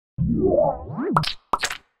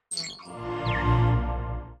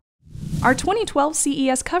Our 2012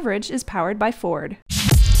 CES coverage is powered by Ford.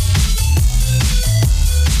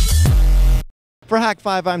 For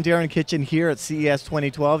Hak5, I'm Darren Kitchen here at CES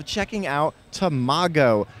 2012 checking out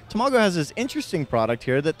Tamaggo. Tamaggo has this interesting product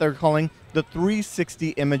here that they're calling the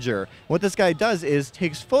 360 Imager. What this guy does is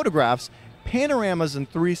takes photographs, panoramas in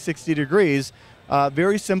 360 degrees,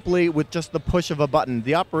 very simply with just the push of a button.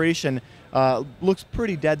 The operation looks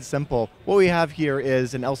pretty dead simple. What we have here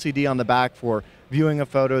is an LCD on the back for viewing of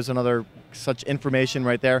photos and other such information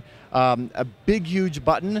right there. A big, huge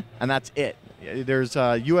button, and that's it. There's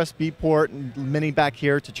a USB port and mini back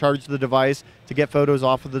here to charge the device, to get photos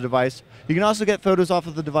off of the device. You can also get photos off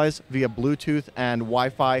of the device via Bluetooth and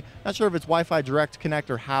Wi-Fi. Not sure if it's Wi-Fi Direct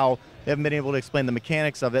Connect or how. They haven't been able to explain the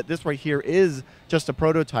mechanics of it. This right here is just a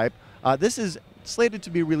prototype. This is slated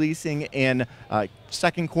to be releasing in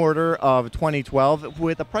second quarter of 2012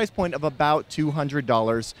 with a price point of about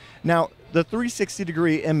 $200. Now, the 360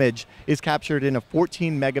 degree image is captured in a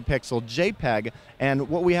 14 megapixel JPEG, and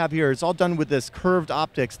what we have here is all done with this curved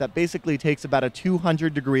optics that basically takes about a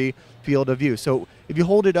 200 degree field of view. So if you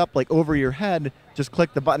hold it up like over your head, just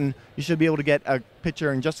click the button, you should be able to get a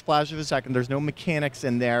picture in just a flash of a second. There's no mechanics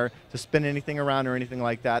in there to spin anything around or anything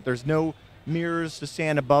like that. There's no mirrors to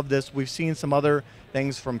stand above this. We've seen some other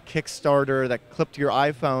things from Kickstarter that clip to your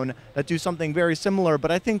iPhone that do something very similar, but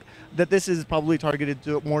I think that this is probably targeted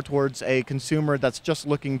more towards a consumer that's just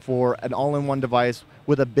looking for an all-in-one device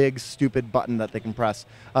with a big, stupid button that they can press.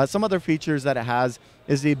 Some other features that it has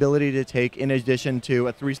is the ability to take, in addition to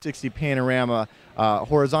a 360 panorama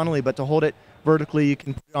horizontally, but to hold it vertically, you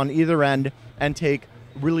can put it on either end and take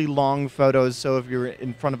really long photos. So if you're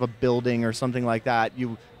in front of a building or something like that,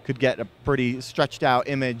 you could get a pretty stretched out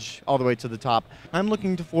image all the way to the top. I'm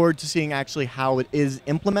looking forward to seeing actually how it is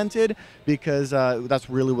implemented, because that's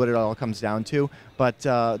really what it all comes down to. But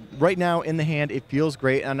right now in the hand, it feels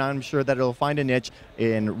great, and I'm sure that it'll find a niche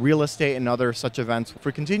in real estate and other such events.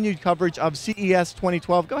 For continued coverage of CES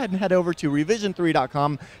 2012, go ahead and head over to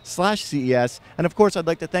revision3.com/CES. And of course, I'd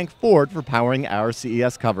like to thank Ford for powering our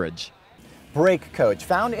CES coverage. Brake Coach,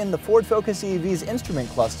 found in the Ford Focus EV's instrument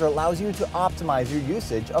cluster, allows you to optimize your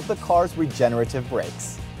usage of the car's regenerative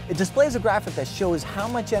brakes. It displays a graphic that shows how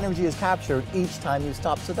much energy is captured each time you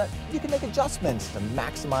stop so that you can make adjustments to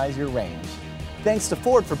maximize your range. Thanks to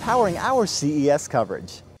Ford for powering our CES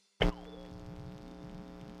coverage.